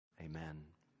Amen.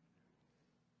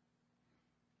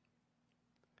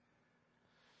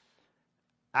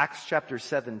 Acts chapter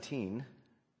 17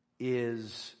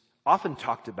 is often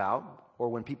talked about, or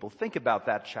when people think about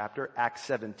that chapter, Acts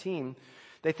 17,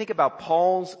 they think about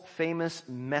Paul's famous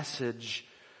message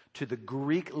to the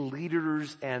Greek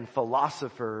leaders and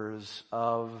philosophers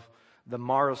of the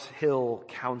Mars Hill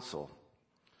Council.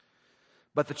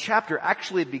 But the chapter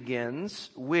actually begins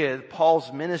with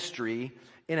Paul's ministry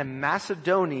in a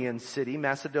Macedonian city.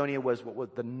 Macedonia was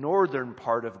what the northern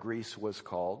part of Greece was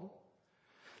called.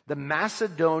 The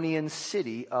Macedonian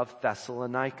city of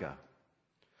Thessalonica.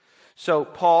 So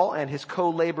Paul and his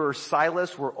co-laborer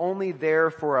Silas were only there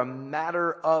for a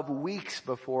matter of weeks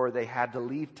before they had to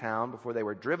leave town, before they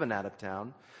were driven out of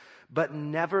town. But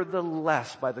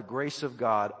nevertheless, by the grace of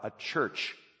God, a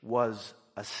church was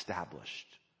established.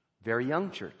 Very young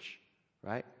church,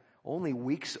 right? Only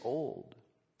weeks old.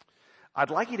 I'd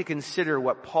like you to consider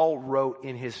what Paul wrote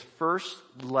in his first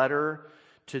letter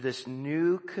to this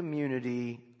new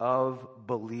community of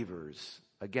believers.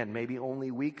 Again, maybe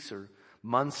only weeks or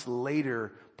months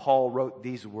later, Paul wrote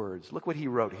these words. Look what he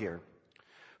wrote here.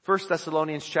 1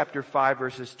 Thessalonians chapter 5,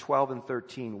 verses 12 and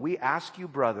 13. We ask you,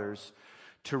 brothers,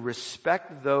 to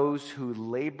respect those who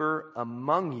labor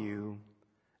among you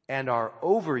and are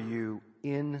over you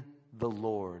in the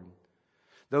Lord,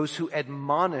 those who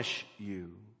admonish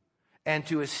you, and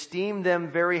to esteem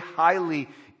them very highly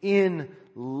in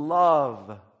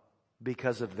love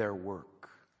because of their work.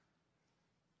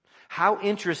 How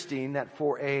interesting that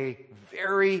for a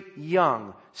very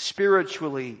young,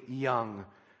 spiritually young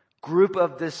group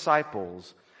of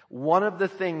disciples, one of the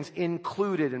things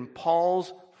included in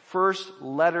Paul's first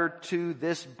letter to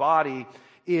this body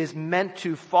is meant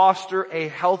to foster a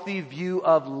healthy view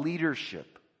of leadership.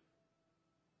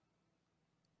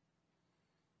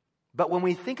 But when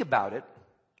we think about it,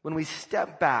 when we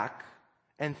step back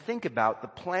and think about the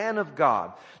plan of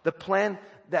God, the plan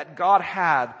that God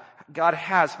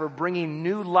has for bringing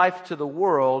new life to the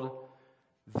world,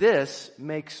 this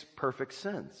makes perfect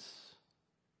sense.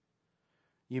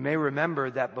 You may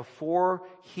remember that before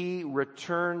he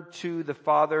returned to the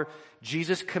Father,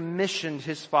 Jesus commissioned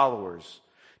his followers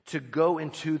to go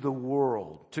into the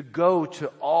world, to go to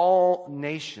all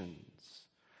nations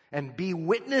and be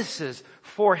witnesses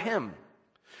for him,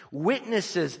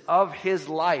 witnesses of his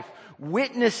life,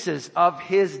 witnesses of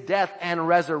his death and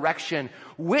resurrection,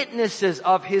 witnesses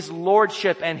of his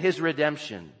lordship and his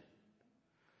redemption.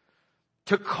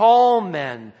 To call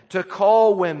men, to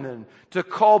call women, to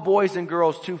call boys and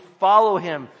girls to follow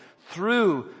him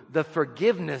through the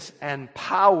forgiveness and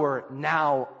power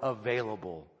now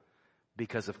available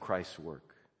because of Christ's work.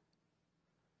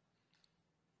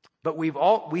 But we've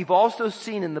also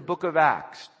seen in the book of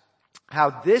Acts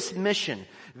how this mission,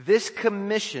 this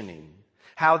commissioning,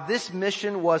 how this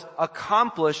mission was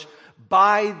accomplished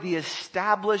by the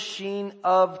establishing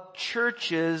of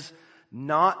churches,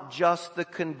 not just the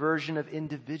conversion of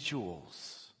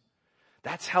individuals.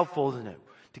 That's helpful, isn't it?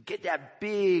 To get that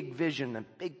big vision,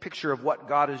 that big picture of what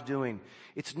God is doing.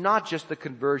 It's not just the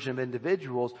conversion of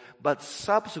individuals, but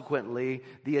subsequently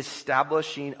the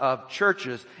establishing of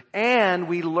churches. And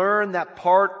we learn that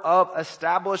part of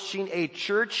establishing a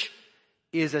church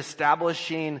is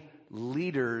establishing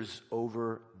leaders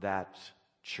over that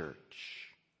church.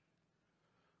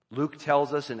 Luke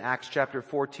tells us in Acts chapter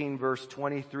 14 verse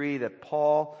 23 that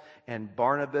Paul and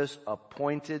Barnabas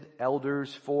appointed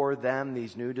elders for them,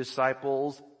 these new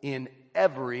disciples, in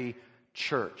every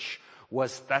church.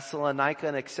 Was Thessalonica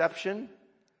an exception?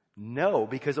 No,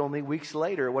 because only weeks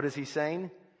later, what is he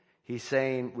saying? He's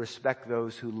saying, respect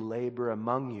those who labor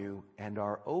among you and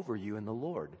are over you in the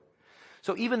Lord.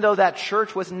 So even though that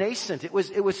church was nascent, it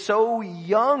was so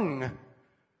young,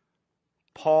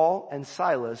 Paul and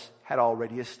Silas had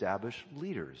already established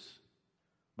leaders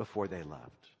before they left.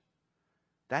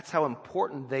 That's how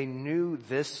important they knew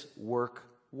this work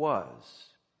was.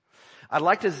 I'd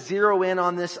like to zero in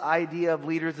on this idea of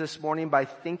leaders this morning by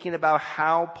thinking about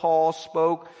how Paul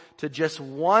spoke to just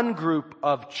one group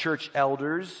of church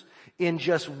elders in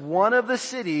just one of the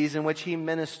cities in which he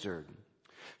ministered.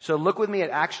 So look with me at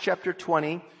Acts chapter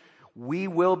 20. We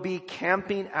will be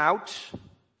camping out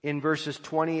in verses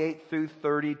 28 through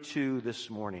 32 this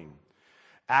morning.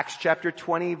 Acts chapter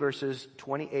 20, verses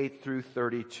 28 through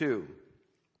 32.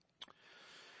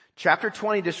 Chapter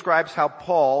 20 describes how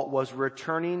Paul was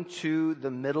returning to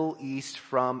the Middle East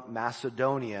from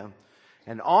Macedonia.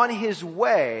 And on his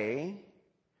way,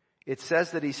 it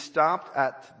says that he stopped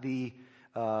at the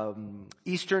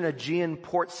eastern Aegean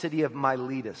port city of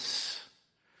Miletus.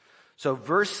 So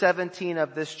verse 17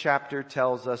 of this chapter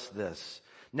tells us this.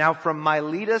 Now from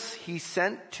Miletus he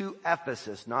sent to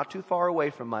Ephesus, not too far away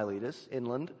from Miletus,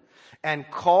 inland, and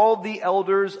called the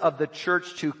elders of the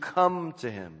church to come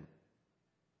to him.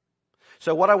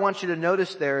 So what I want you to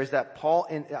notice there is that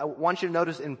I want you to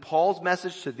notice in Paul's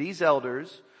message to these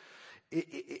elders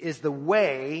is the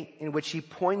way in which he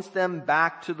points them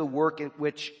back to the work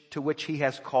to which he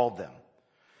has called them.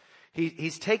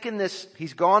 He's taken this,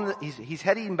 he's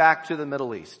heading back to the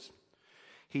Middle East.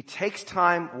 He takes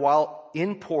time while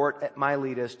in port at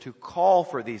Miletus to call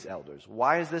for these elders.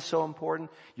 Why is this so important?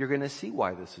 You're going to see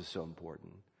why this is so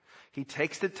important. He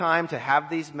takes the time to have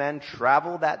these men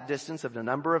travel that distance of a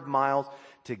number of miles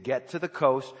to get to the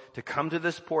coast, to come to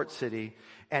this port city,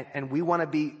 and we want to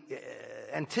be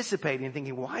anticipating and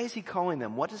thinking, why is he calling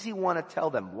them? What does he want to tell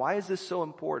them? Why is this so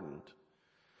important?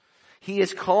 He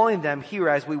is calling them here,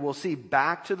 as we will see,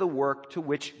 back to the work to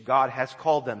which God has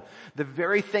called them. The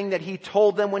very thing that he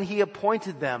told them when he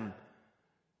appointed them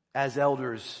as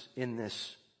elders in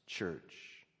this church.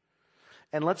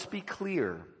 And let's be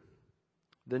clear,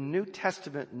 the New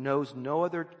Testament knows no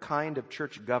other kind of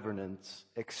church governance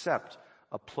except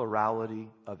a plurality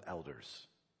of elders.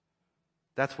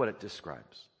 That's what it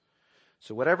describes.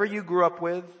 So whatever you grew up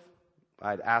with,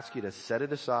 I'd ask you to set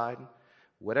it aside.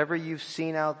 Whatever you've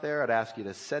seen out there, I'd ask you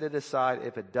to set it aside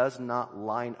if it does not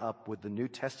line up with the New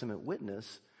Testament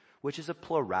witness, which is a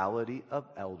plurality of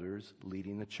elders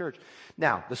leading the church.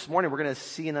 Now, this morning we're going to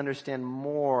see and understand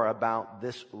more about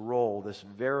this role, this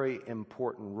very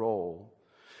important role.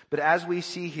 But as we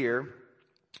see here,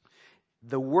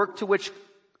 the work to which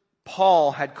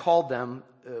Paul had called them,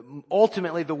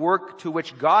 ultimately the work to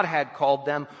which God had called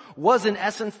them, was in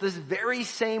essence this very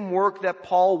same work that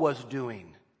Paul was doing.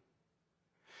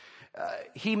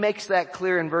 He makes that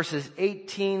clear in verses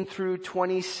 18 through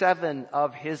 27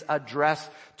 of his address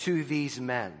to these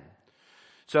men.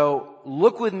 So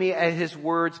look with me at his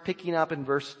words, picking up in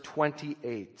verse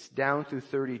 28 down through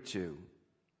 32.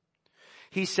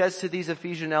 He says to these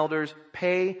Ephesian elders,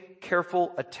 "Pay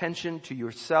careful attention to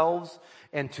yourselves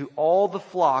and to all the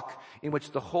flock in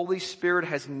which the Holy Spirit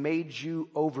has made you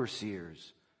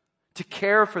overseers, to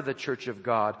care for the church of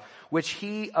God, which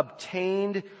he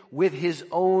obtained with his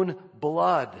own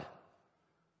blood.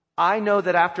 I know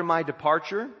that after my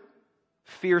departure,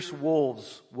 fierce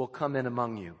wolves will come in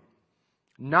among you,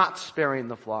 not sparing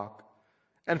the flock.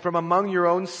 And from among your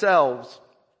own selves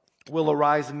will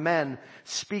arise men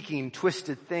speaking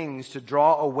twisted things to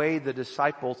draw away the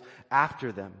disciples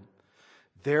after them.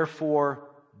 Therefore,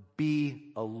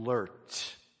 be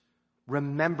alert,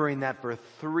 remembering that for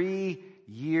 3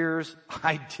 years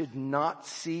I did not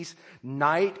cease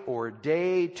night or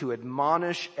day to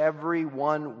admonish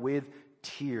everyone with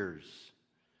tears.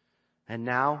 And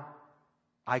now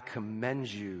I commend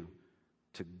you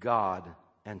to God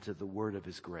and to the word of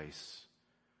his grace,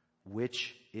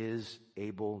 which is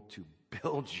able to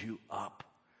build you up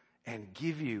and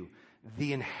give you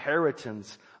the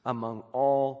inheritance among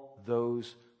all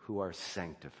those who are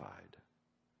sanctified."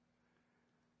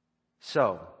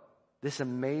 So, this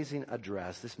amazing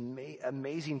address, this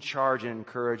amazing charge and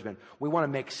encouragement, we want to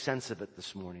make sense of it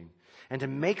this morning. And to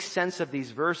make sense of these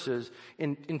verses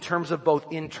in terms of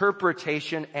both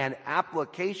interpretation and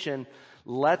application,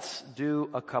 let's do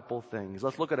a couple things.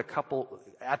 Let's look at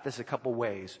this a couple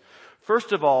ways.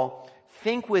 First of all,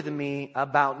 think with me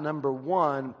about number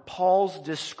one, Paul's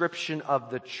description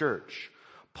of the church.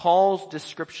 Paul's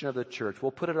description of the church.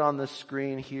 We'll put it on the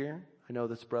screen here. I know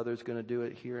this brother's going to do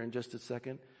it here in just a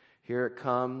second. Here it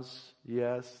comes.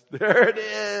 Yes, there it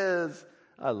is.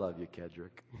 I love you,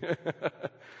 Kedrick.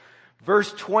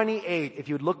 Verse 28, if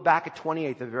you would look back at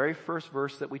 28, the very first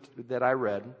verse that I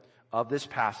read of this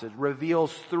passage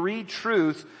reveals 3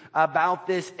 truths about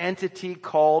this entity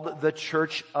called the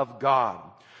Church of God.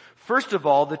 First of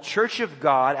all, the Church of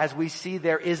God, as we see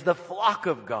there, is the flock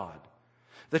of God.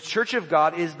 The Church of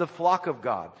God is the flock of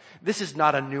God. This is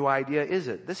not a new idea, is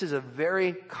it? This is a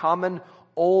very common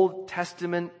Old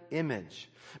Testament image.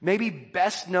 Maybe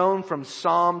best known from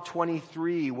Psalm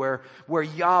 23, where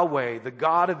Yahweh, the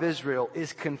God of Israel,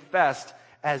 is confessed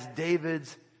as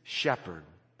David's shepherd.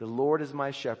 The Lord is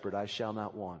my shepherd, I shall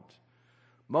not want.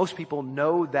 Most people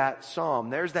know that psalm.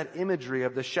 There's that imagery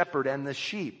of the shepherd and the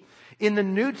sheep. In the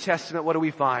New Testament, what do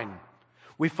we find?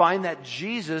 We find that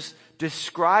Jesus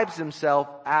describes himself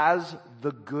as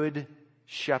the good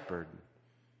shepherd.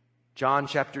 John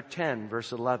chapter 10,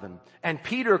 verse 11. And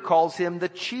Peter calls him the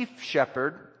chief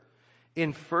shepherd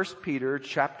in 1 Peter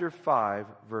chapter 5,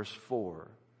 verse 4.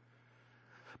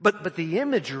 But the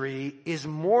imagery is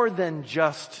more than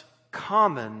just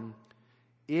common.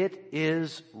 It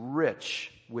is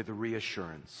rich with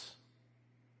reassurance.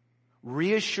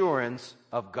 reassurance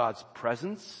of God's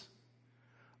presence,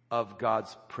 of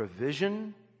God's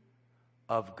provision,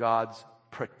 of God's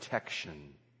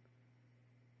protection.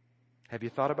 Have you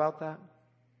thought about that?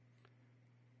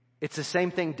 It's the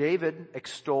same thing David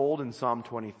extolled in Psalm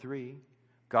 23.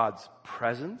 God's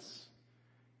presence,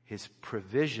 His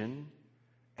provision,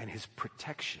 and His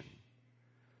protection.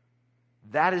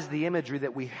 That is the imagery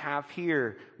that we have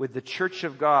here with the church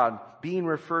of God being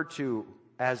referred to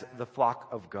as the flock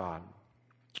of God.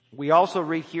 We also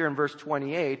read here in verse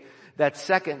 28 that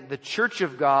second, the church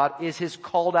of God is His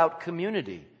called out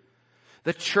community.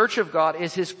 The church of God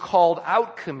is His called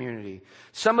out community.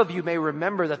 Some of you may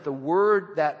remember that the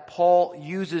word that Paul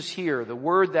uses here, the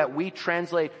word that we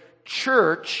translate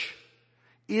church,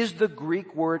 is the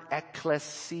Greek word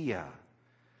ekklesia.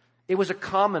 It was a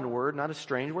common word, not a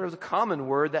strange word. It was a common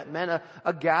word that meant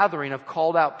a gathering of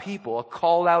called out people, a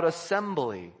called out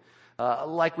assembly.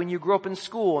 Like when you grew up in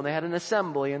school and they had an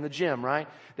assembly in the gym, right?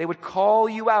 They would call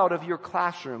you out of your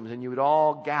classrooms and you would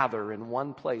all gather in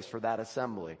one place for that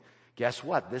assembly. Guess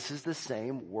what? This is the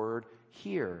same word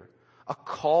here. A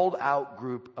called out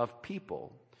group of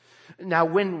people. Now,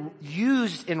 when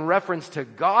used in reference to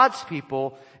God's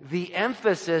people, the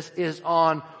emphasis is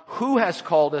on who has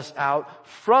called us out,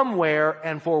 from where,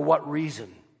 and for what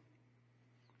reason.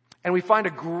 And we find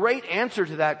a great answer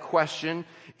to that question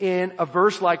in a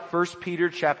verse like 1 Peter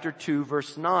chapter 2,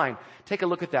 verse 9. Take a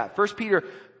look at that. 1 Peter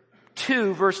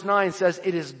 2, verse 9 says,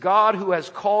 "It is God who has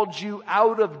called you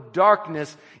out of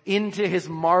darkness into His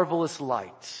marvelous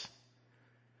light."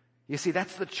 You see,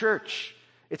 that's the church.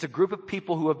 It's a group of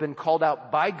people who have been called out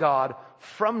by God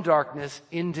from darkness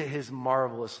into His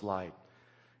marvelous light.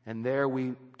 And there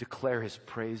we declare His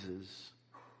praises.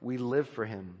 We live for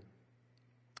Him.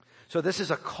 So this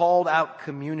is a called out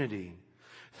community.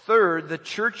 Third, the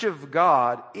church of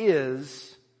God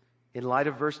is, in light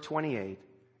of verse 28,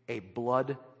 a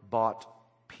blood-bought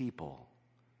people.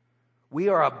 We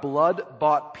are a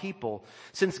blood-bought people.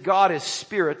 Since God is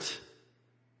spirit,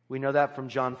 we know that from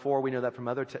John 4. We know that from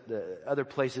other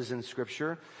places in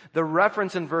Scripture. The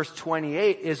reference in verse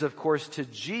 28 is, of course, to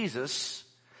Jesus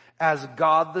as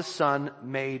God the Son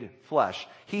made flesh.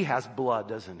 He has blood,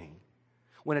 doesn't He?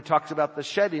 When it talks about the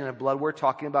shedding of blood, we're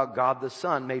talking about God the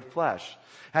Son made flesh.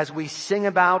 As we sing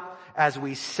about, as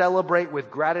we celebrate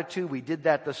with gratitude, we did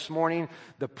that this morning,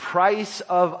 the price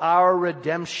of our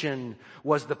redemption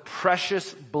was the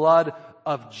precious blood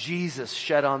of Jesus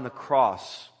shed on the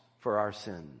cross for our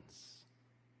sins.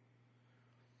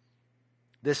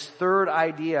 This third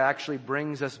idea actually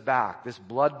brings us back. This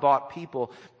blood-bought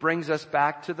people brings us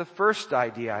back to the first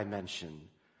idea I mentioned.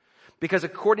 Because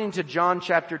according to John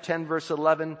chapter 10 verse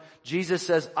 11, Jesus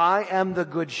says, "I am the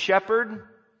good shepherd."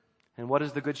 And what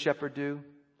does the good shepherd do?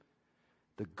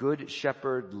 The good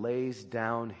shepherd lays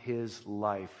down his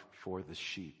life for the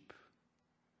sheep.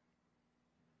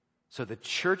 So the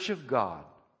church of God,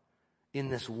 in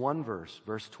this one verse,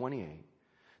 verse 28,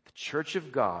 the church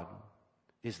of God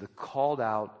is the called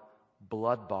out,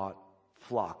 blood-bought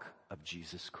flock of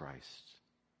Jesus Christ.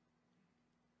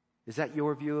 Is that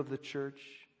your view of the church?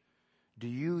 Do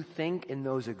you think in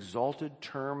those exalted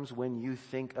terms when you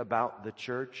think about the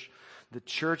church? The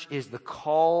church is the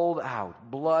called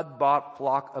out, blood-bought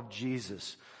flock of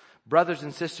Jesus. Brothers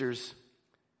and sisters,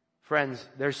 friends,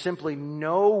 there's simply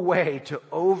no way to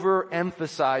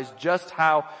overemphasize just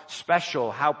how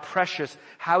special, how precious,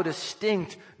 how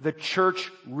distinct the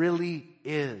church really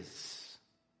is.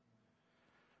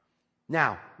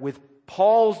 Now, with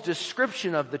Paul's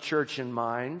description of the church in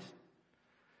mind,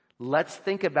 let's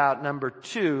think about number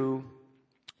 2,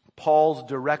 Paul's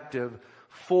directive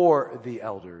for the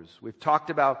elders. We've talked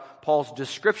about Paul's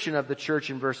description of the church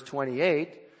in verse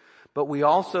 28, but we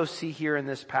also see here in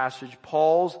this passage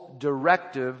Paul's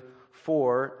directive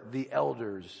for the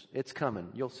elders. It's coming.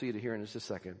 You'll see it here in just a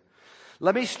second.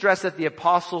 Let me stress that the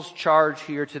apostles' charge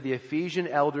here to the Ephesian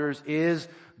elders is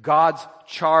God's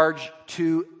charge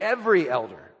to every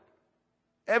elder.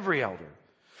 Every elder.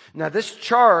 Now this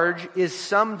charge is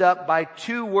summed up by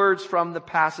 2 words from the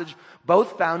passage,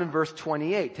 both found in verse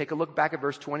 28. Take a look back at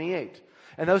verse 28.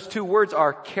 And those 2 words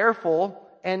are careful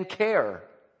and care.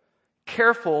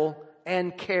 Careful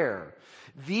and care.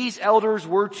 These elders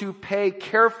were to pay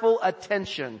careful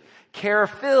attention,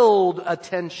 care-filled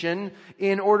attention,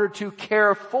 in order to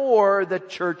care for the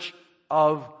church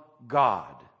of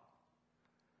God.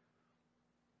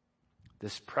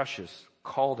 This precious,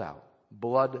 called out,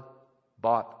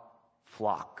 blood-bought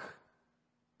flock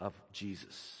of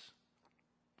Jesus.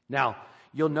 Now,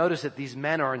 you'll notice that these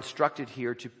men are instructed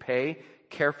here to pay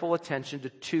careful attention to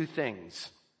 2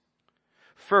 things.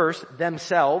 First,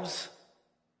 themselves,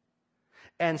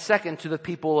 and second, to the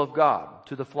people of God,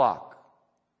 to the flock.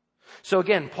 So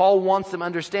again, Paul wants them to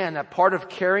understand that part of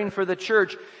caring for the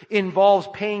church involves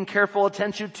paying careful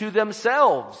attention to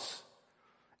themselves.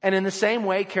 And in the same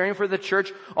way, caring for the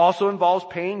church also involves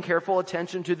paying careful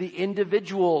attention to the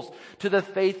individuals, to the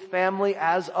faith family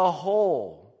as a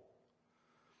whole.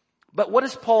 But what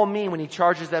does Paul mean when he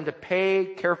charges them to pay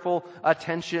careful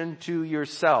attention to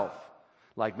yourself?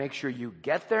 Like make sure you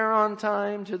get there on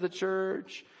time to the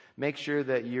church, make sure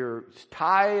that your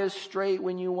tie is straight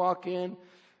when you walk in.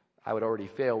 I would already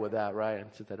fail with that, right?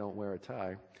 Since I don't wear a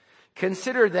tie.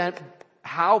 Consider then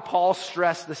how Paul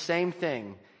stressed the same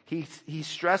thing. He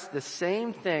stressed the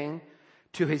same thing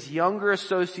to his younger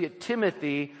associate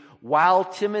Timothy while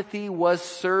Timothy was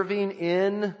serving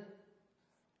in,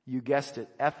 you guessed it,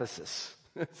 Ephesus.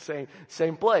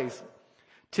 Same place.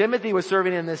 Timothy was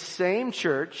serving in this same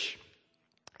church,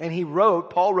 and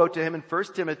Paul wrote to him in 1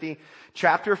 Timothy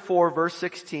chapter 4 verse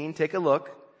 16. Take a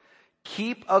look.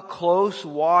 Keep a close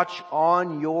watch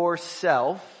on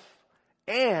yourself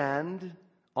and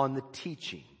on the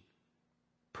teaching.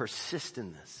 Persist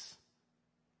in this.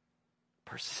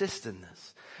 Persist in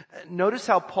this. Notice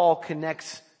how Paul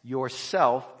connects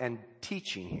yourself and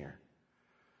teaching here.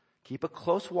 Keep a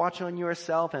close watch on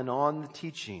yourself and on the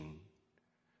teaching.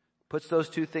 Puts those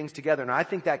two things together. And I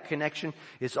think that connection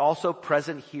is also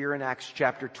present here in Acts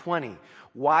chapter 20.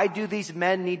 Why do these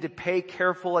men need to pay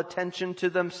careful attention to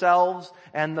themselves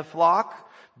and the flock?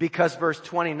 Because verse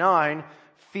 29,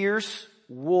 fierce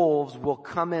wolves will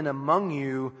come in among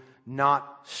you,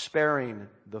 not sparing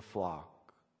the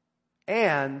flock.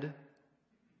 And,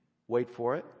 wait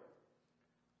for it,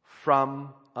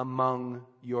 from among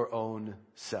your own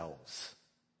selves.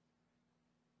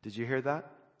 Did you hear that?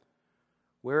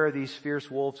 Where are these fierce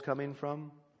wolves coming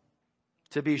from?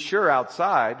 To be sure,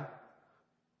 outside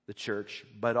the church,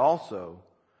 but also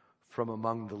from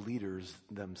among the leaders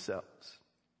themselves.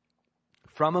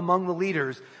 From among the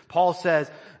leaders, Paul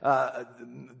says,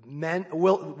 men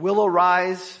will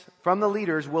arise, from the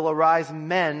leaders will arise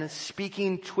men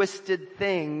speaking twisted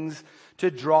things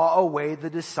to draw away the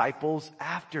disciples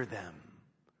after them.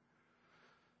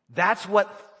 That's what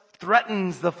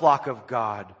threatens the flock of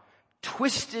God.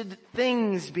 Twisted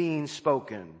things being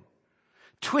spoken.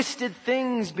 Twisted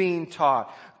things being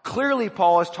taught. Clearly,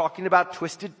 Paul is talking about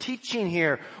twisted teaching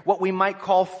here, what we might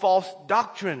call false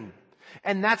doctrine.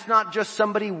 And that's not just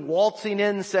somebody waltzing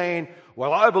in saying,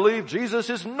 well, I believe Jesus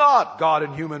is not God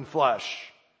in human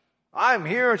flesh. I'm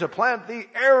here to plant the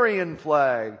Aryan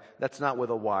flag. That's not with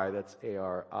a Y, that's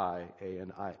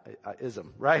A-R-I-A-N-I-ism,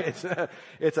 right?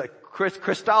 It's a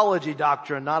Christology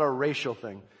doctrine, not a racial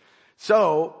thing.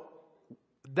 So,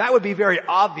 that would be very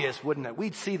obvious, wouldn't it?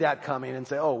 We'd see that coming and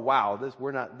say, oh wow,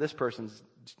 this person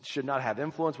should not have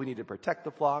influence. We need to protect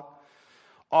the flock.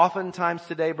 Oftentimes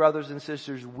today, brothers and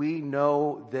sisters, we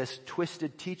know this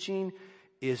twisted teaching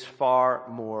is far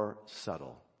more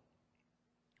subtle.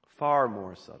 Far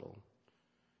more subtle.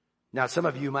 Now, some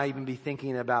of you might even be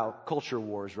thinking about culture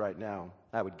wars right now,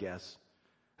 I would guess.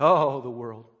 Oh, the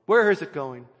world. Where is it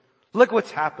going? Look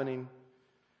what's happening.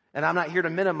 And I'm not here to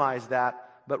minimize that.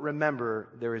 But remember,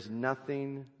 there is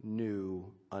nothing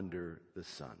new under the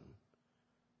sun.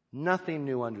 Nothing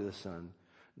new under the sun.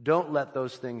 Don't let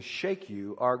those things shake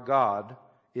you. Our God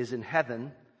is in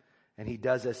heaven, and He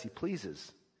does as He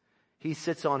pleases. He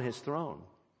sits on His throne.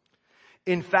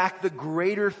 In fact, the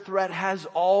greater threat has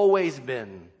always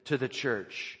been to the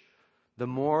church. The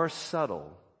more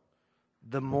subtle,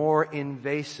 the more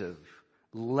invasive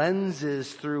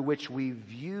lenses through which we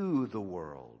view the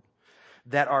world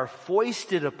that are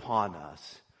foisted upon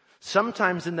us,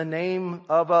 sometimes in the name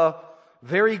of a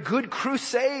very good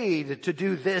crusade to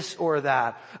do this or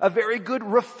that, a very good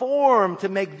reform to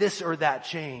make this or that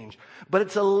change. But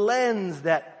it's a lens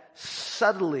that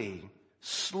subtly,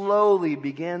 slowly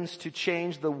begins to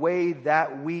change the way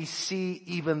that we see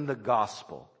even the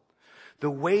gospel,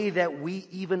 the way that we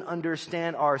even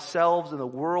understand ourselves and the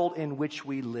world in which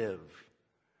we live.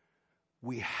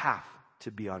 We have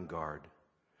to be on guard.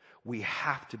 We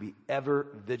have to be ever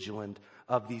vigilant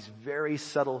of these very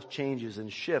subtle changes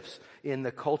and shifts in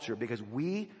the culture because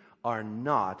we are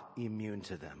not immune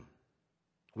to them.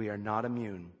 We are not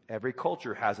immune. Every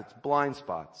culture has its blind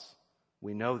spots.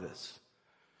 We know this.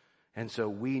 And so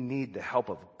we need the help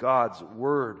of God's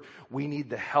Word. We need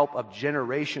the help of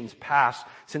generations past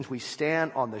since we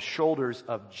stand on the shoulders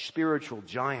of spiritual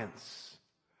giants.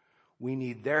 We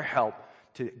need their help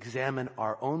to examine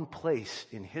our own place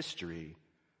in history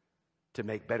to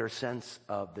make better sense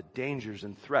of the dangers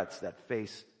and threats that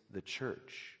face the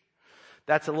church.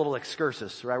 That's a little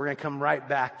excursus, right? We're going to come right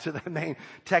back to the main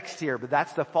text here, but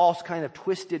that's the false kind of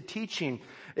twisted teaching.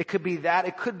 It could be that.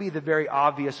 It could be the very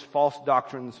obvious false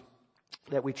doctrines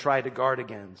that we try to guard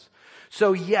against.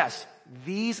 So yes,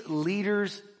 these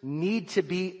leaders need to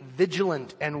be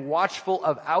vigilant and watchful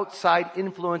of outside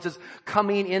influences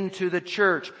coming into the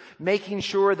church, making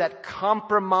sure that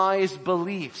compromised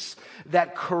beliefs,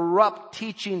 that corrupt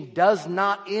teaching does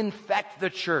not infect the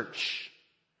church.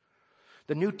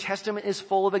 The New Testament is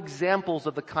full of examples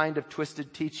of the kind of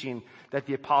twisted teaching that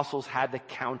the apostles had to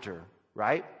counter,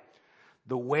 right?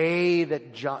 The way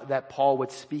that Paul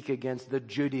would speak against the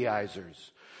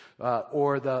Judaizers,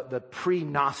 or the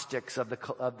pre-Gnostics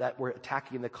that were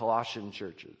attacking the Colossian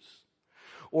churches.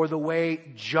 Or the way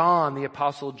John, the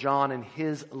Apostle John, in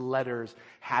his letters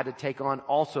had to take on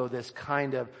also this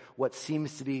kind of what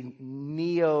seems to be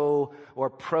neo or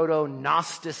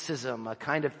proto-Gnosticism, a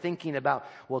kind of thinking about,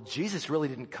 well, Jesus really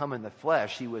didn't come in the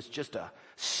flesh. He was just a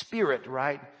spirit,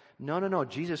 right? No.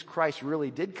 Jesus Christ really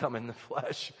did come in the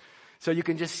flesh. So you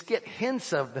can just get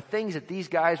hints of the things that these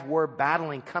guys were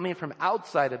battling coming from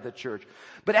outside of the church.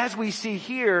 But as we see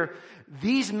here,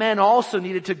 these men also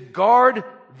needed to guard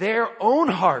their own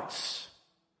hearts.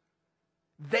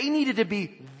 They needed to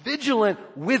be vigilant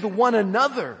with one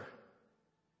another.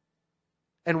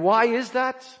 And why is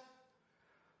that?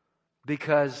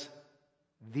 Because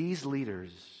these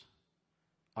leaders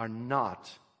are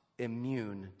not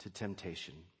immune to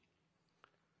temptation.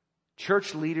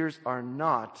 Church leaders are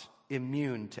not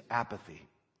immune to apathy.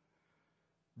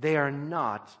 They are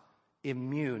not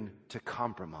immune to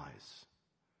compromise.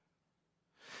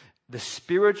 The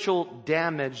spiritual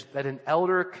damage that an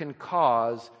elder can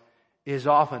cause is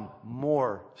often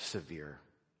more severe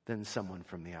than someone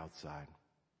from the outside.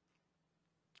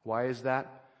 Why is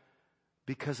that?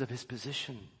 Because of his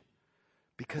position,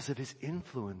 because of his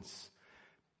influence,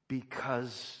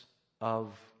 because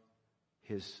of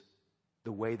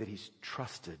the way that he's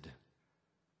trusted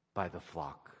by the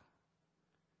flock.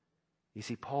 You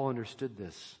see, Paul understood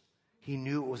this. He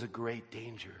knew it was a great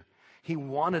danger. He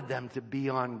wanted them to be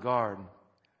on guard,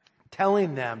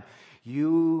 telling them,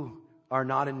 you are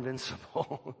not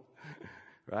invincible,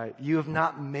 right? You have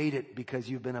not made it because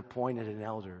you've been appointed an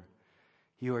elder.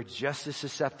 You are just as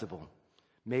susceptible,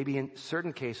 maybe in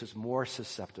certain cases more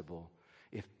susceptible,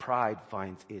 if pride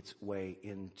finds its way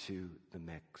into the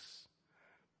mix.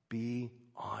 Be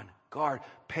on guard.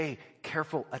 Pay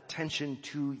careful attention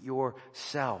to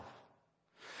yourself.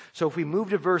 So if we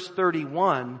move to verse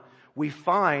 31, we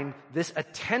find this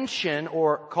attention,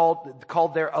 or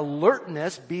called their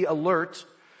alertness, be alert.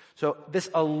 So this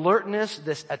alertness,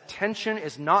 this attention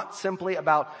is not simply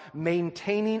about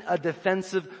maintaining a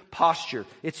defensive posture.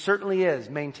 It certainly is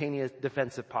maintaining a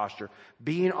defensive posture,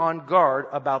 being on guard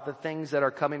about the things that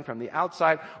are coming from the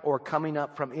outside or coming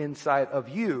up from inside of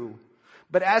you.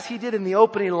 But as he did in the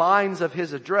opening lines of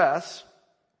his address,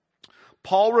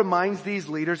 Paul reminds these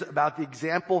leaders about the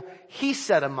example he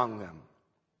set among them.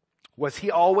 Was he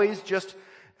always just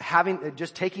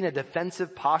taking a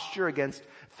defensive posture against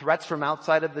threats from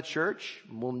outside of the church?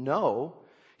 Well, no.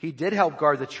 He did help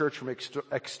guard the church from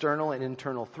external and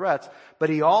internal threats, but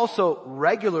he also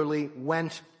regularly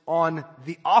went on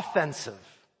the offensive.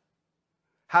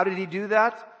 How did he do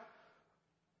that?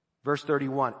 Verse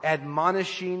 31,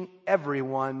 admonishing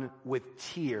everyone with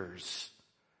tears.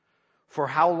 For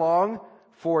how long?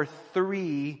 For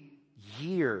 3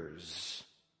 years,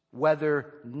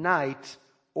 whether night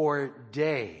or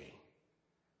day.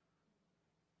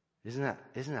 Isn't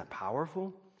that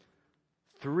powerful?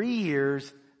 3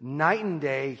 years, night and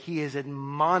day, he is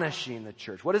admonishing the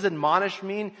church. What does admonish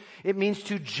mean? It means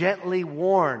to gently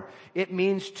warn. It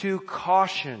means to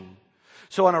caution.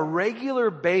 So on a regular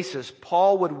basis,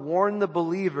 Paul would warn the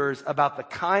believers about the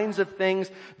kinds of things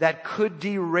that could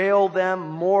derail them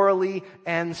morally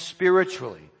and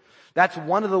spiritually. That's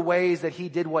one of the ways that he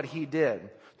did what he did.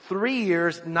 3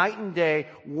 years, night and day,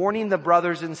 warning the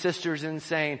brothers and sisters and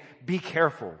saying, be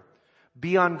careful,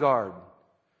 be on guard,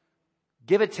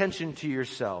 give attention to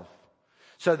yourself.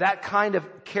 So that kind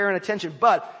of care and attention.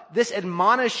 But this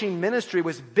admonishing ministry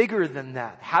was bigger than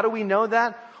that. How do we know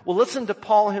that? Well, listen to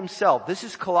Paul himself. This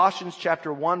is Colossians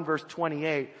chapter 1, verse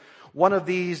 28. One of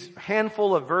these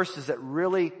handful of verses that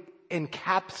really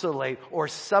encapsulate or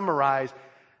summarize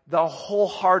the whole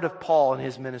heart of Paul and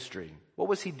his ministry. What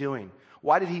was he doing?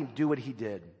 Why did he do what he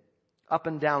did? Up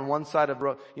and down one side of,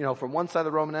 from one side of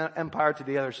the Roman Empire to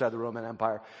the other side of the Roman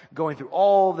Empire, going through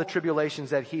all the tribulations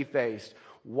that he faced.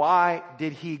 Why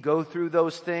did he go through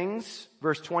those things?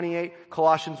 Verse 28,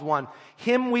 Colossians 1.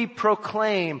 Him we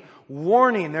proclaim,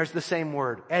 warning, there's the same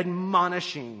word,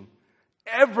 admonishing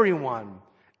everyone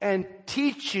and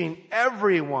teaching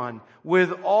everyone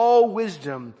with all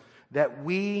wisdom, that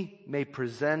we may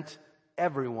present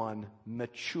everyone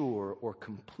mature or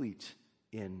complete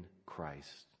in Christ.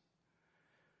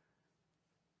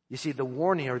 You see, the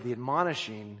warning or the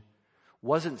admonishing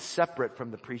wasn't separate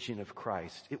from the preaching of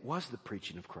Christ. It was the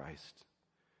preaching of Christ.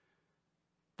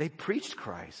 They preached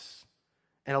Christ.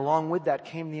 And along with that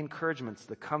came the encouragements,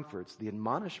 the comforts, the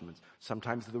admonishments,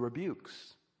 sometimes the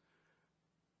rebukes.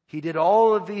 He did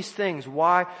all of these things.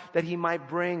 Why? That he might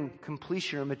bring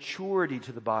completion or maturity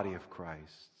to the body of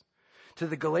Christ. To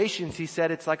the Galatians, he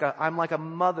said, I'm like a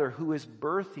mother who is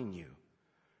birthing you.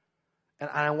 And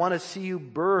I want to see you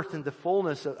birth into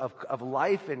fullness of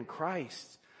life in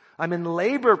Christ. I'm in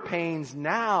labor pains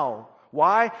now.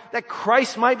 Why? That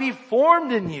Christ might be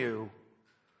formed in you.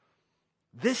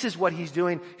 This is what he's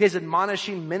doing. His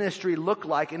admonishing ministry looked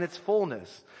like in its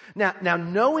fullness. Now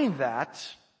knowing that,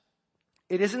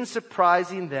 it isn't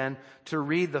surprising then to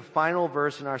read the final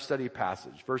verse in our study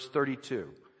passage, verse 32.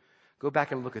 Go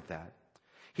back and look at that.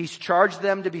 He's charged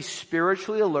them to be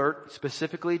spiritually alert,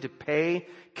 specifically to pay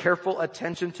careful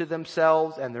attention to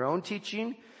themselves and their own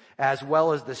teaching, as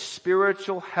well as the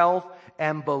spiritual health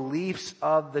and beliefs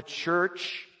of the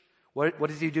church. What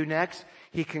does he do next?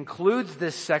 He concludes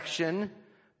this section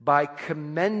by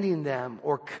commending them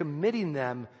or committing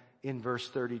them in verse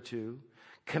 32.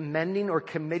 Commending or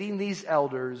committing these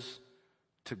elders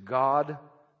to God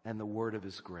and the word of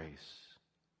his grace.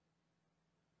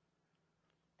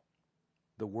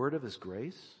 The word of his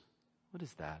grace? What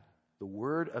is that? The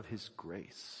word of his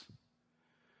grace.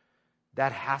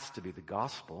 That has to be the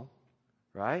gospel,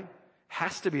 right?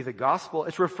 Has to be the gospel.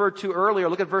 It's referred to earlier.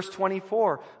 Look at verse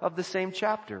 24 of the same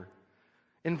chapter.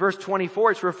 In verse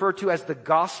 24, it's referred to as the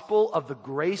gospel of the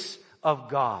grace of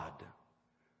God.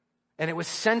 And it was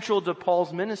central to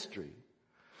Paul's ministry.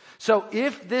 So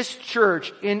if this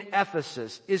church in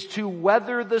Ephesus is to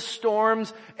weather the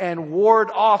storms and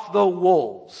ward off the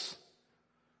wolves,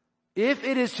 if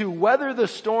it is to weather the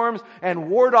storms and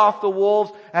ward off the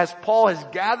wolves, as Paul has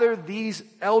gathered these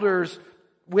elders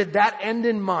with that end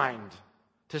in mind,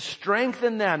 to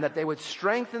strengthen them, that they would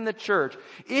strengthen the church.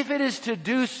 If it is to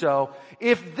do so,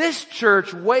 if this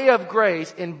church, Way of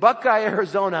Grace, in Buckeye,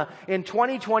 Arizona, in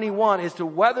 2021 is to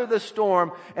weather the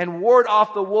storm and ward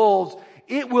off the wolves,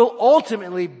 it will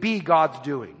ultimately be God's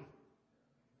doing.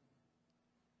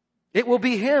 It will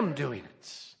be him doing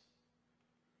it.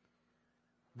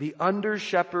 The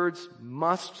under-shepherds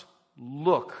must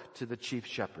look to the chief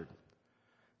shepherd.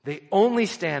 They only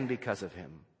stand because of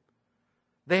him.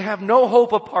 They have no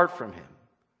hope apart from him.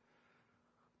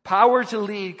 Power to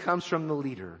lead comes from the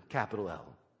leader, capital L.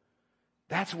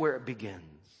 That's where it begins.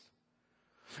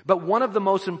 But one of the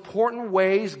most important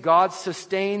ways God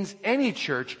sustains any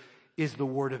church is the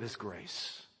word of his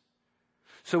grace.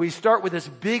 So we start with this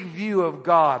big view of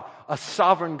God, a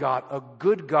sovereign God, a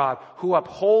good God who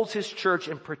upholds his church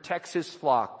and protects his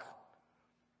flock.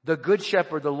 The good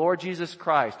shepherd, the Lord Jesus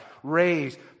Christ,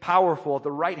 raised, powerful at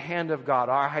the right hand of God,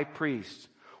 our high priest,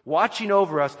 watching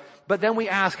over us. But then we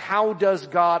ask, how does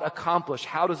God accomplish?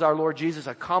 How does our Lord Jesus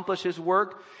accomplish his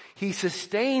work? He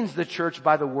sustains the church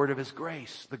by the word of his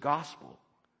grace, the gospel.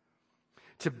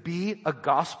 To be a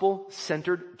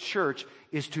gospel-centered church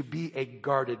is to be a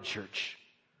guarded church,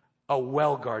 a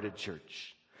well-guarded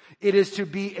church. It is to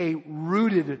be a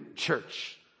rooted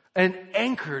church, an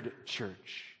anchored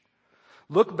church.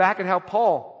 Look back at how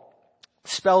Paul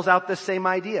spells out the same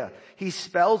idea. He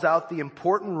spells out the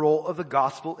important role of the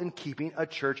gospel in keeping a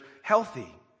church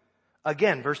healthy.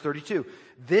 Again, verse 32.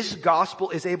 This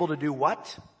gospel is able to do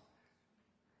what?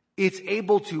 It's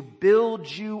able to build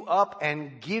you up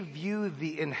and give you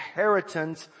the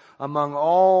inheritance among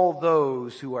all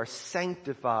those who are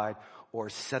sanctified or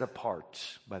set apart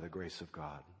by the grace of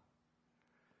God.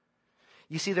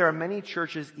 You see, there are many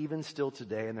churches even still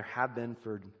today, and there have been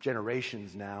for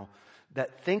generations now,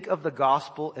 that think of the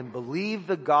gospel and believe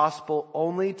the gospel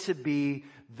only to be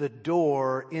the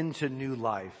door into new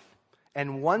life.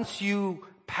 And once you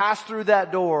pass through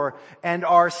that door and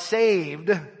are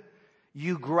saved,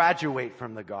 you graduate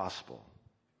from the gospel.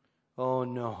 Oh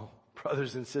no,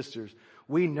 brothers and sisters,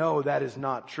 we know that is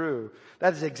not true.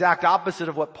 That is the exact opposite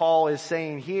of what Paul is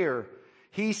saying here.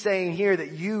 He's saying here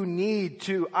that you need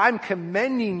to, I'm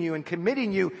commending you and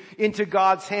committing you into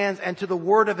God's hands and to the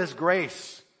word of his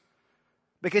grace.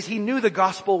 Because he knew the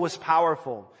gospel was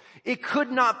powerful. It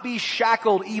could not be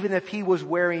shackled even if he was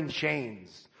wearing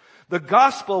chains. The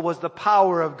gospel was the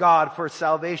power of God for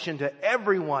salvation to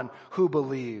everyone who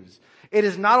believes. It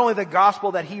is not only the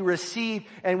gospel that he received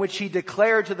and which he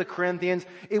declared to the Corinthians,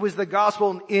 it was the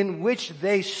gospel in which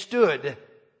they stood.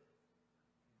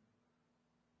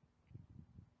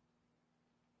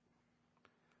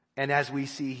 And as we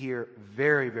see here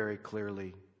very, very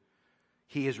clearly,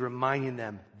 he is reminding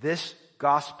them, this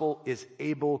gospel is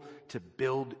able to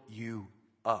build you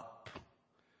up.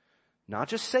 Not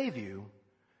just save you,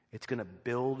 it's going to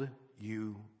build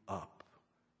you up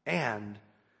and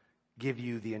give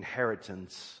you the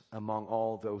inheritance among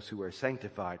all those who are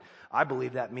sanctified. I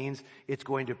believe that means it's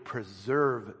going to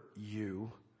preserve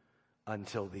you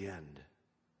until the end.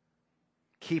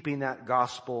 Keeping that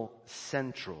gospel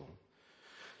central.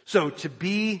 So to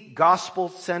be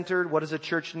gospel-centered, what does a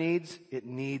church needs? It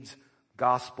needs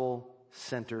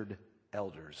gospel-centered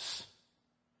elders.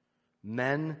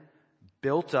 Men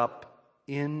built up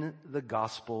in the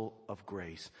gospel of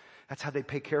grace. That's how they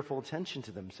pay careful attention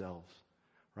to themselves,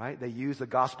 right? They use the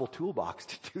gospel toolbox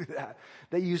to do that.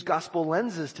 They use gospel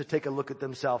lenses to take a look at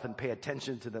themselves and pay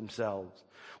attention to themselves.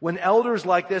 When elders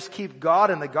like this keep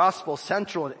God and the gospel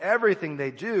central in everything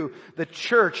they do, the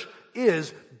church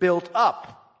is built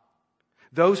up.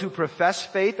 Those who profess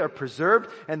faith are preserved,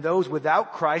 and those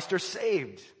without Christ are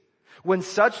saved. When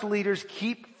such leaders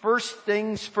keep first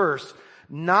things first,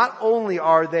 not only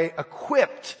are they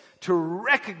equipped to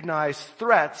recognize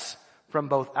threats from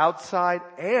both outside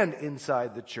and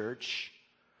inside the church,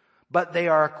 but they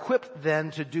are equipped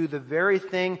then to do the very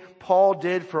thing Paul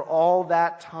did for all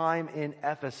that time in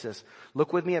Ephesus.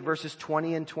 Look with me at verses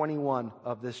 20 and 21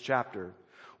 of this chapter.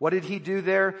 What did he do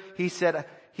there? He said,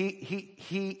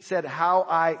 he said,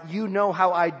 you know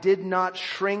how I did not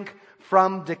shrink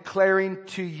from declaring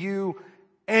to you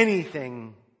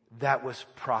anything that was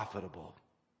profitable,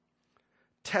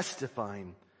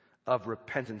 testifying of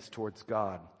repentance towards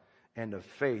God and of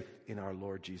faith in our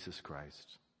Lord Jesus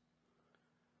Christ.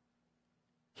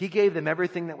 He gave them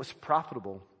everything that was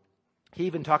profitable. He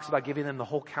even talks about giving them the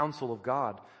whole counsel of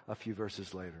God a few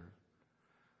verses later.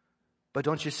 But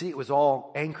don't you see, it was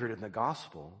all anchored in the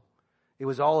gospel. It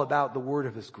was all about the word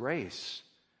of his grace.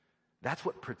 That's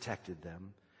what protected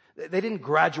them. They didn't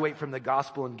graduate from the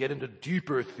gospel and get into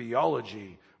deeper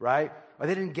theology, right? Or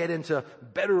they didn't get into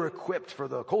better equipped for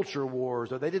the culture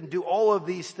wars, or they didn't do all of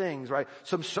these things, right?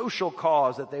 Some social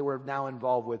cause that they were now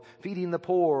involved with, feeding the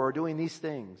poor or doing these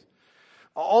things.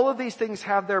 All of these things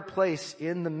have their place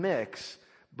in the mix,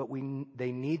 but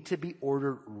they need to be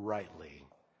ordered rightly.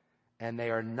 And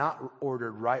they are not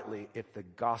ordered rightly if the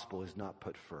gospel is not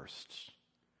put first.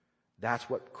 That's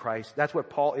what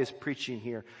Paul is preaching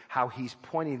here, how he's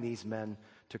pointing these men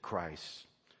to Christ.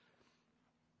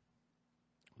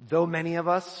 Though many of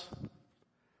us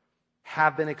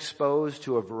have been exposed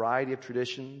to a variety of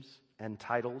traditions and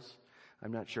titles,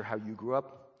 I'm not sure how you grew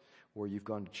up, where you've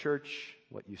gone to church,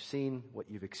 what you've seen, what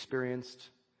you've experienced.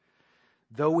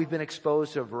 Though we've been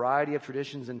exposed to a variety of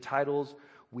traditions and titles,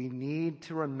 we need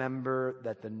to remember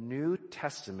that the New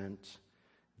Testament,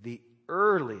 the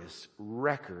earliest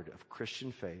record of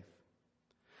Christian faith,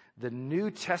 the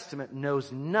New Testament knows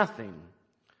nothing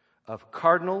of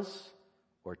cardinals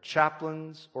or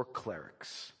chaplains or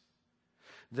clerics.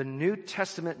 The New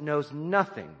Testament knows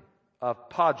nothing of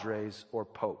padres or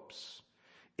popes.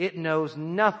 It knows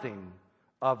nothing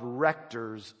of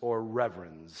rectors or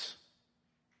reverends.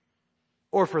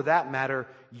 Or for that matter,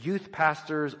 youth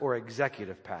pastors or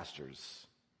executive pastors.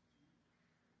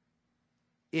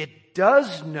 It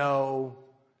does know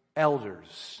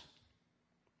elders.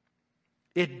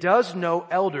 It does know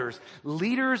elders.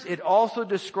 Leaders it also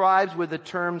describes with the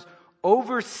terms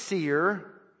overseer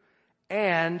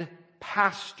and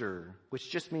pastor,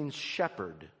 which just means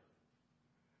shepherd.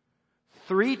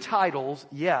 3 titles,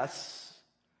 yes,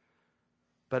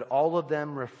 but all of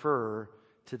them refer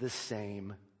to the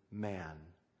same man.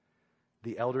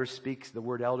 The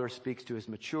word elder speaks to his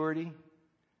maturity.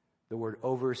 The word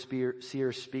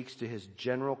overseer speaks to his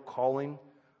general calling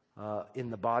in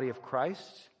the body of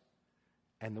Christ.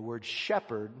 And the word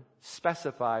shepherd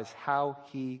specifies how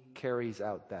he carries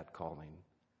out that calling.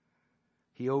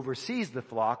 He oversees the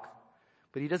flock,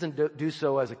 but he doesn't do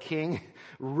so as a king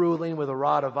ruling with a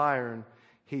rod of iron.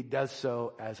 He does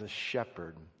so as a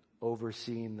shepherd,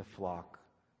 overseeing the flock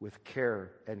with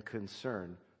care and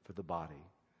concern for the body.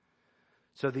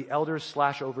 So the elder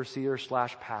 / overseer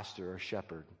 / pastor or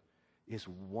shepherd is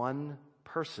one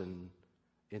person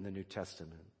in the New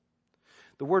Testament.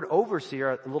 The word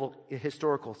overseer, a little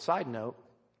historical side note,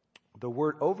 the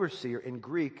word overseer in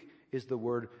Greek is the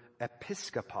word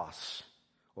episkopos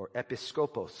or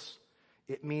episkopos.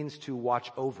 It means to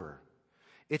watch over.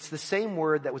 It's the same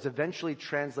word that was eventually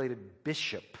translated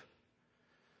bishop.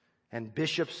 And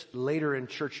bishops later in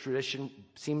church tradition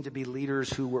seem to be leaders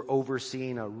who were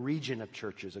overseeing a region of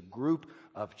churches, a group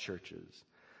of churches.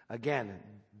 Again,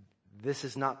 this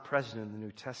is not present in the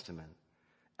New Testament.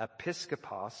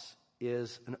 Episkopos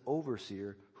is an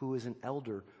overseer who is an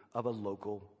elder of a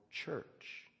local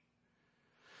church.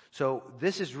 So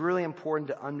this is really important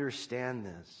to understand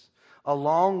this.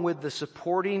 Along with the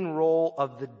supporting role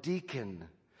of the deacon,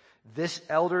 this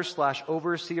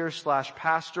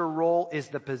elder/overseer/pastor role is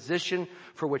the position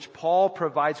for which Paul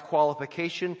provides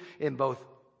qualification in both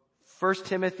 1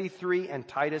 Timothy 3 and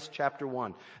Titus chapter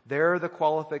 1. There are the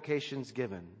qualifications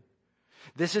given.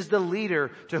 This is the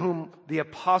leader to whom the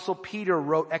Apostle Peter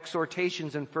wrote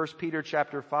exhortations in 1 Peter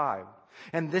chapter 5.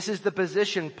 And this is the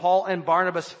position Paul and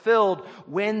Barnabas filled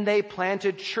when they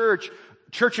planted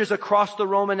churches across the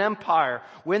Roman Empire.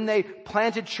 When they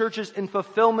planted churches in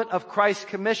fulfillment of Christ's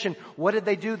commission, what did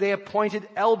they do? They appointed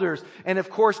elders. And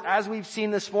of course, as we've seen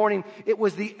this morning, it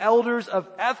was the elders of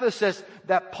Ephesus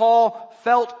that Paul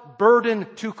felt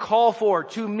burdened to call for,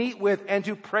 to meet with, and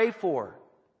to pray for.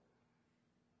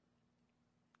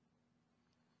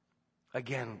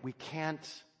 Again, we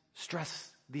can't stress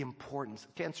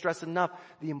enough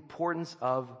the importance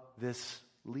of this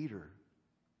leader.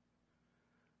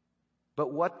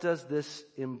 But what does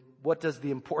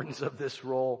the importance of this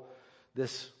role,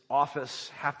 this office,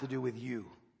 have to do with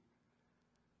you?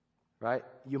 Right?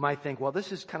 You might think, well,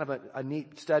 this is kind of a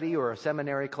neat study or a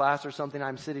seminary class or something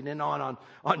I'm sitting in on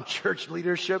church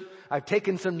leadership. I've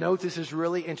taken some notes. This is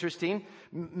really interesting.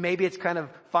 Maybe it's kind of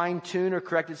fine-tuned or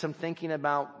corrected some thinking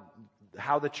about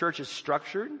how the church is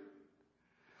structured.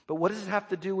 But what does it have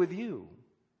to do with you?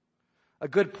 A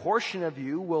good portion of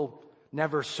you will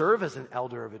never serve as an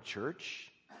elder of a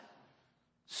church.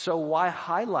 So why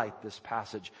highlight this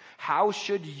passage? How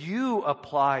should you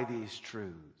apply these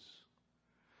truths?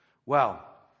 Well,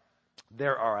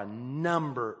 there are a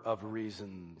number of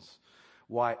reasons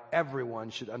why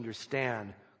everyone should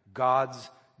understand God's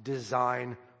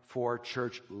design for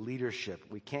church leadership.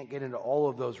 We can't get into all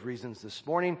of those reasons this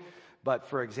morning, but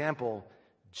for example,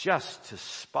 just to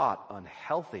spot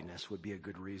unhealthiness would be a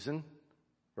good reason,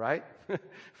 right?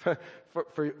 for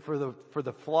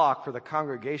the flock, for the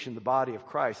congregation, the body of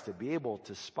Christ, to be able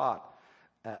to spot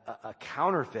a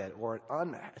counterfeit or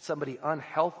somebody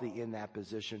unhealthy in that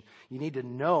position, you need to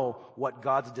know what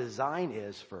God's design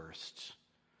is first.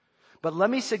 But let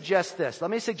me suggest this.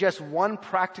 Let me suggest one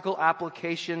practical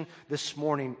application this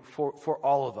morning for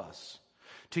all of us.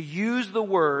 To use the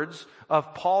words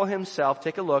of Paul himself,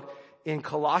 take a look. In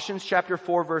Colossians chapter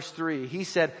 4 verse 3, he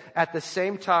said, at the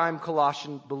same time,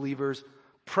 Colossian believers,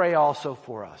 pray also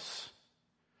for us.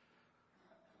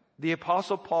 The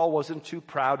Apostle Paul wasn't too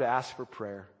proud to ask for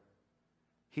prayer.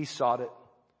 He sought it.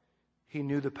 He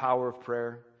knew the power of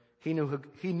prayer. He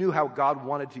knew how God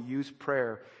wanted to use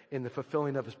prayer in the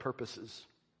fulfilling of his purposes.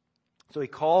 So he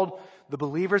called the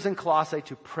believers in Colossae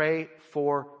to pray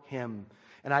for him.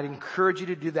 And I'd encourage you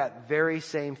to do that very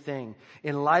same thing.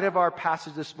 In light of our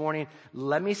passage this morning,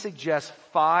 let me suggest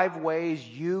 5 ways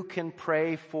you can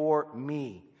pray for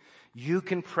me. You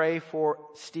can pray for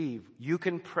Steve. You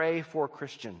can pray for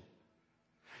Christian.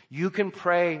 You can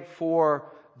pray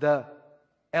for the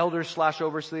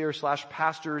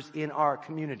elders/overseers/pastors in our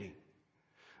community.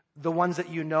 The ones that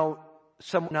you know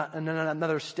in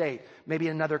another state, maybe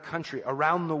in another country,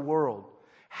 around the world.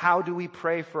 How do we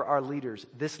pray for our leaders?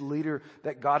 This leader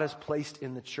that God has placed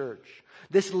in the church.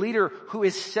 This leader who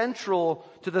is central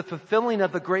to the fulfilling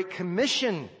of the Great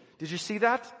Commission. Did you see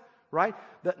that? Right?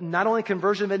 Not only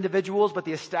conversion of individuals, but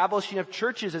the establishing of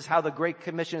churches is how the Great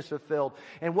Commission is fulfilled.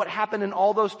 And what happened in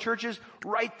all those churches?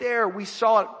 Right there, we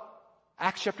saw it.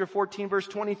 Acts chapter 14, verse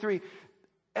 23.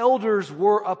 Elders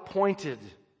were appointed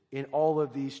in all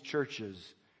of these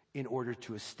churches in order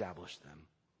to establish them.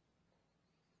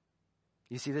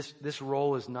 You see, this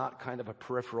role is not kind of a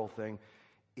peripheral thing.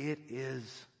 It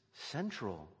is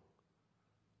central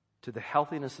to the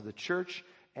healthiness of the church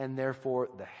and therefore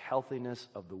the healthiness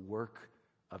of the work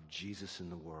of Jesus in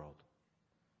the world.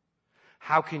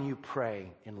 How can you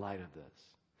pray in light of this?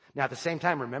 Now, at the same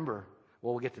time, remember,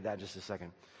 we'll get to that in just a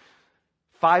second.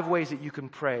 5 ways that you can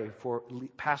pray for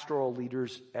pastoral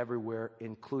leaders everywhere,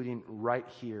 including right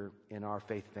here in our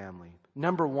faith family.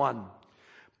 Number 1,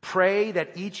 pray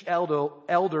that each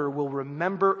elder will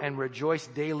remember and rejoice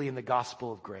daily in the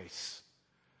gospel of grace.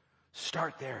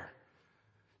 Start there.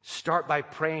 Start by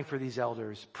praying for these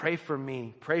elders. Pray for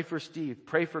me. Pray for Steve.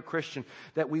 Pray for Christian,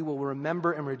 that we will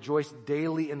remember and rejoice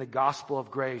daily in the gospel of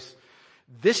grace.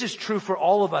 This is true for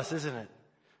all of us, isn't it?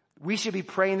 We should be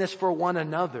praying this for one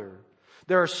another.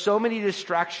 There are so many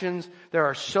distractions. There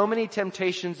are so many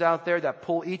temptations out there that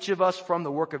pull each of us from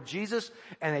the work of Jesus,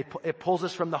 and it pulls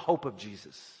us from the hope of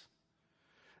Jesus.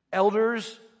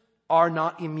 Elders are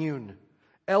not immune.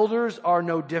 Elders are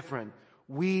no different.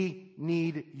 We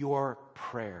need your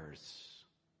prayers.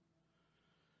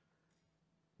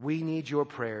 We need your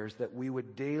prayers that we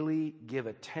would daily give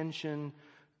attention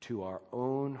to our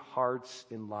own hearts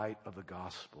in light of the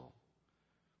gospel.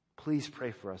 Please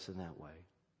pray for us in that way.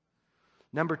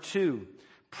 Number 2,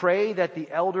 pray that the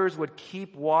elders would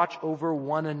keep watch over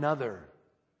one another.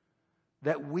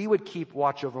 That we would keep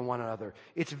watch over one another.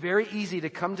 It's very easy to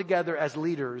come together as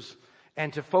leaders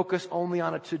and to focus only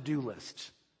on a to-do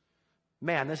list.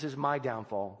 Man, this is my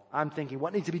downfall. I'm thinking,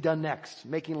 what needs to be done next?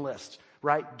 Making lists,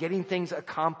 right? Getting things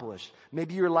accomplished.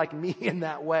 Maybe you're like me in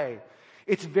that way.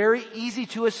 It's very easy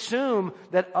to assume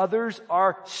that others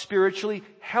are spiritually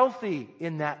healthy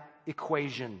in that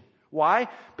equation. Why?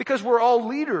 Because we're all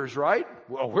leaders, right?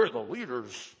 Well, we're the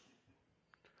leaders.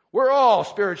 We're all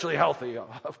spiritually healthy.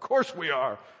 Of course we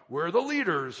are. We're the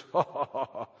leaders.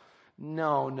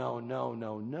 No.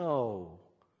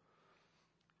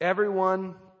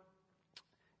 Everyone,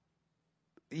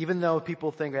 even though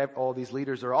people think all these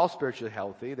leaders are all spiritually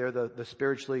healthy, they're the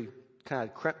spiritually kind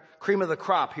of cream of the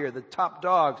crop here, the top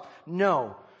dogs.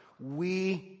 No,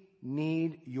 we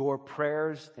need your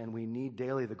prayers and we need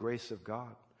daily the grace of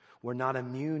God. We're not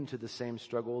immune to the same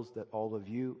struggles that all of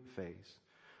you face.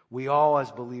 We all as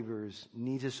believers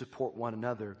need to support one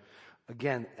another.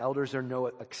 Again, elders are no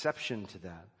exception to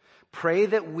that. Pray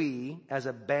that we, as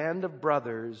a band of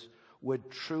brothers,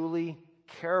 would truly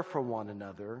care for one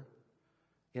another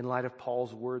in light of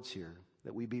Paul's words here,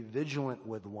 that we be vigilant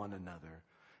with one another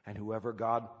and whoever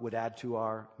God would add to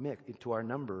our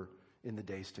number in the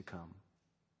days to come.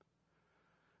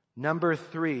 Number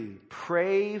 3,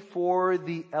 pray for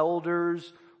the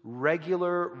elders'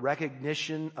 regular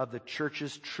recognition of the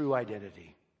church's true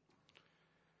identity.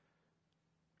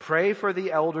 Pray for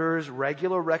the elders'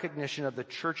 regular recognition of the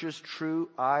church's true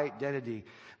identity.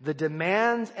 The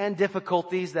demands and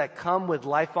difficulties that come with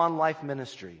life-on-life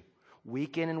ministry,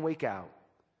 week in and week out.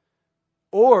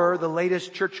 Or the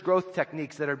latest church growth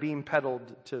techniques that are being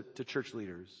peddled to church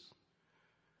leaders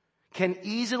can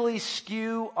easily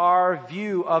skew our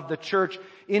view of the church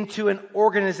into an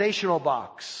organizational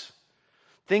box.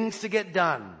 Things to get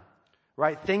done,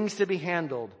 right? Things to be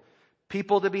handled.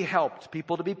 People to be helped.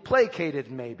 People to be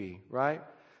placated maybe, right?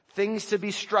 Things to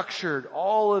be structured.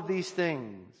 All of these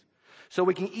things. So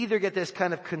we can either get this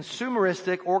kind of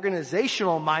consumeristic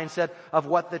organizational mindset of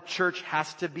what the church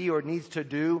has to be or needs to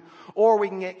do, or we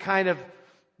can get kind of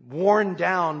worn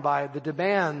down by the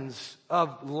demands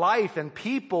of life and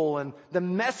people and the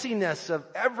messiness of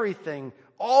everything,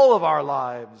 all of our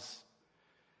lives,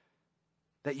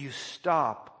 that you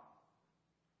stop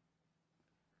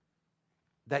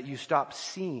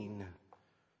seeing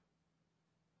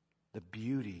the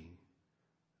beauty,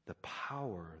 the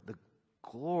power, the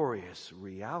glorious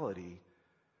reality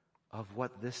of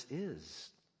what this is.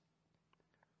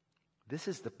 This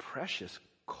is the precious,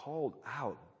 called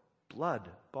out,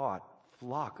 blood-bought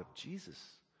flock of Jesus.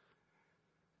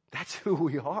 That's who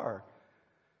we are.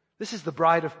 This is the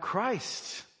bride of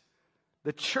Christ,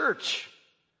 the church.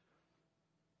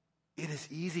 It is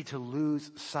easy to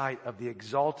lose sight of the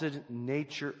exalted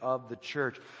nature of the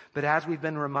church. But as we've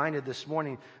been reminded this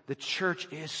morning, the church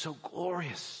is so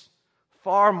glorious,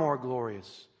 far more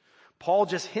glorious. Paul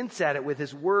just hints at it with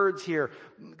his words here,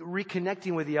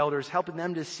 reconnecting with the elders, helping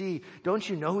them to see, don't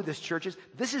you know who this church is?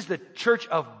 This is the church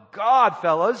of God,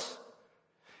 fellas.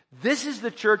 This is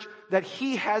the church that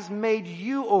he has made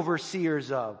you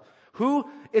overseers of. Who?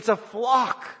 It's a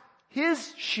flock,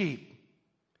 his sheep.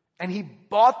 And he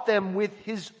bought them with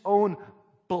his own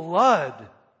blood.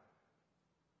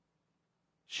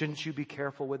 Shouldn't you be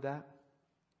careful with that?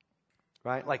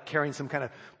 Right? Like carrying some kind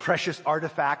of precious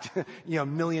artifact, $1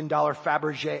 million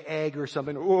Fabergé egg or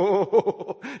something.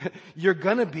 Whoa. You're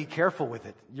gonna be careful with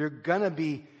it. You're gonna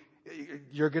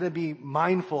be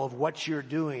mindful of what you're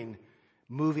doing,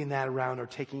 moving that around or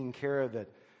taking care of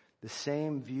it. The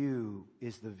same view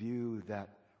is the view that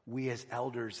we as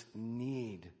elders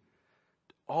need.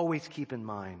 Always keep in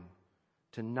mind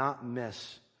to not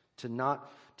miss, to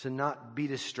not be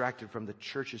distracted from the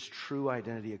church's true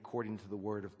identity according to the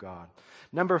Word of God.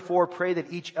 Number 4, pray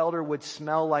that each elder would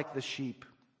smell like the sheep.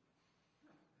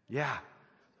 Yeah.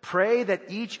 Pray that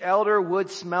each elder would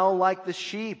smell like the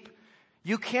sheep.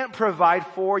 You can't provide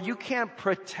for, you can't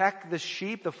protect the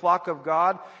sheep, the flock of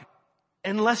God,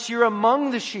 unless you're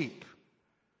among the sheep.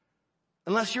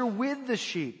 Unless you're with the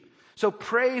sheep. So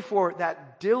pray for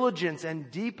that diligence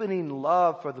and deepening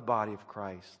love for the body of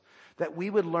Christ. That we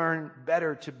would learn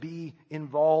better to be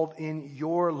involved in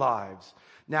your lives.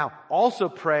 Now, also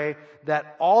pray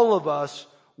that all of us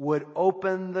would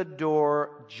open the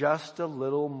door just a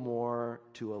little more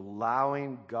to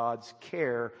allowing God's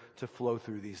care to flow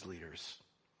through these leaders.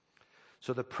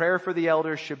 So the prayer for the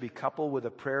elders should be coupled with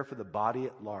a prayer for the body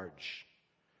at large.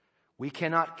 We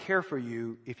cannot care for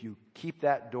you if you keep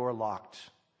that door locked.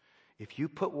 If you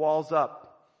put walls up,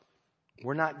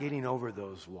 we're not getting over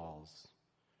those walls.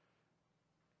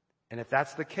 And if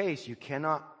that's the case, you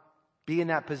cannot be in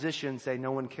that position and say,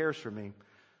 no one cares for me,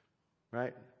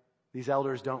 right? These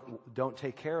elders don't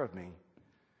take care of me.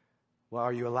 Well,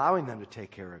 are you allowing them to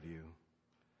take care of you?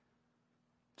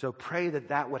 So pray that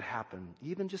that would happen,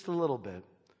 even just a little bit,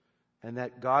 and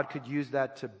that God could use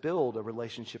that to build a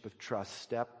relationship of trust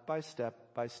step by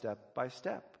step by step by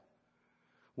step.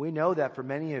 We know that for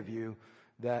many of you,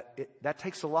 that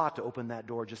takes a lot to open that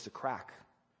door just a crack.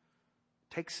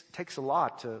 Takes a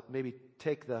lot to maybe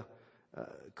take the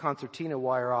concertina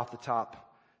wire off the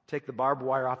top, take the barbed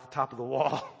wire off the top of the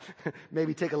wall,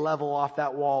 maybe take a level off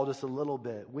that wall just a little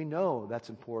bit. We know that's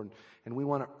important, and we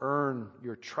want to earn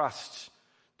your trust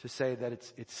to say that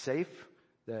it's safe,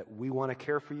 that we want to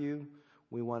care for you,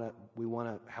 we want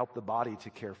to help the body to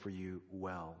care for you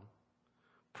well.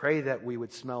 Pray that we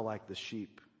would smell like the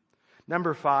sheep.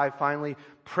 Number 5, finally,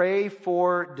 pray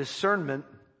for discernment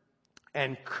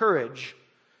and courage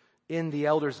in the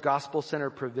elders'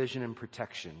 gospel-centered provision and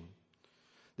protection.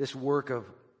 This work of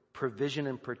provision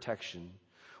and protection.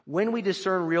 When we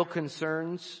discern real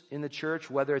concerns in the church,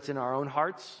 whether it's in our own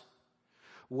hearts,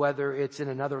 whether it's in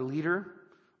another leader,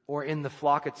 or in the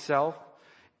flock itself,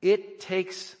 it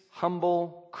takes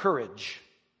humble courage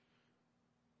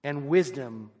and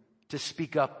wisdom to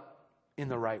speak up in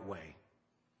the right way,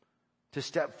 to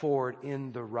step forward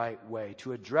in the right way,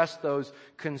 to address those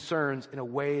concerns in a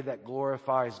way that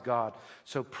glorifies God.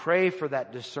 So pray for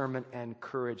that discernment and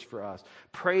courage for us.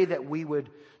 Pray that we would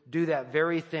do that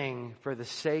very thing for the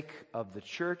sake of the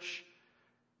church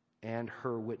and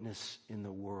her witness in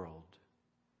the world.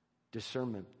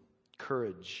 Discernment,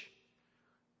 courage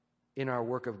in our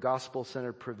work of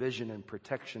gospel-centered provision and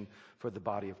protection for the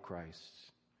body of Christ.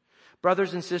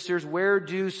 Brothers and sisters, where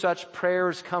do such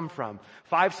prayers come from?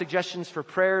 5 suggestions for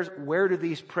prayers. Where do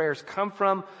these prayers come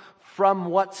from? From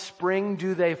what spring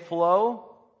do they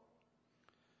flow?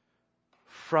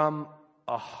 From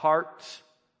a heart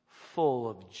full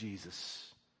of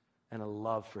Jesus and a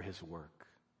love for His work.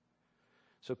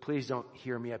 So please don't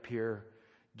hear me up here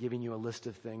giving you a list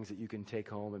of things that you can take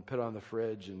home and put on the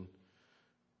fridge and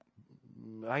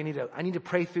I need to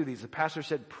pray through these. The pastor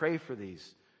said pray for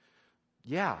these.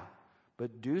 Yeah,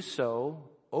 but do so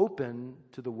open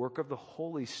to the work of the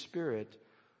Holy Spirit,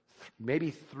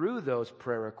 maybe through those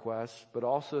prayer requests, but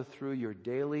also through your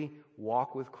daily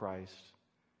walk with Christ,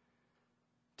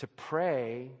 to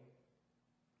pray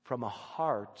from a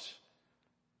heart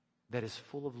that is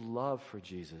full of love for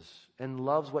Jesus and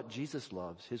loves what Jesus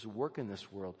loves, His work in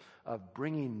this world of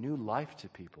bringing new life to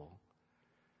people.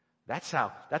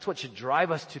 That's what should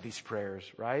drive us to these prayers,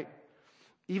 right?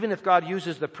 Even if God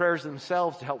uses the prayers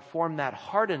themselves to help form that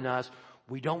heart in us,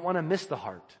 we don't want to miss the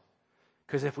heart.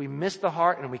 Because if we miss the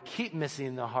heart and we keep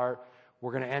missing the heart,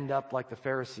 we're going to end up like the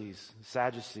Pharisees, the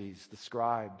Sadducees, the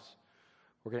scribes.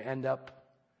 We're going to end up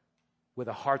with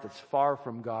a heart that's far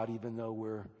from God, even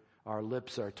though our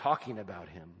lips are talking about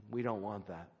Him. We don't want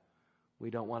that. We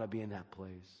don't want to be in that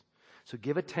place. So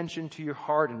give attention to your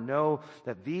heart and know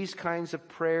that these kinds of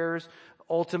prayers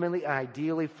ultimately and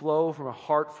ideally flow from a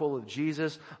heart full of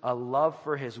Jesus, a love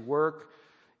for His work.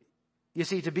 You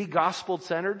see, to be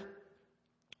gospel-centered,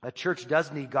 a church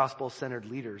does need gospel-centered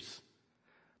leaders,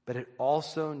 but it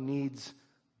also needs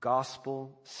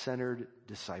gospel-centered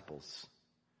disciples.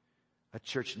 A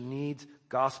church needs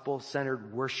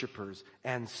gospel-centered worshipers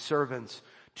and servants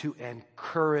to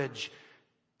encourage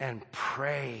and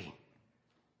pray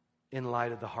in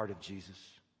light of the heart of Jesus.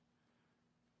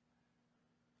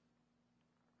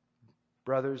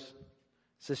 Brothers,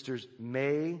 sisters,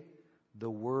 may the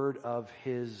word of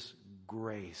His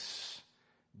grace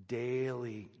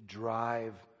daily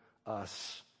drive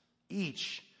us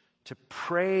each to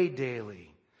pray daily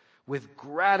with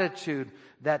gratitude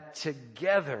that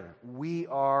together we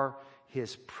are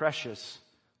His precious,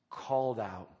 called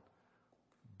out,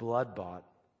 blood-bought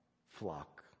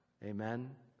flock.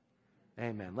 Amen?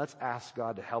 Amen. Let's ask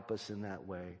God to help us in that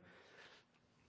way.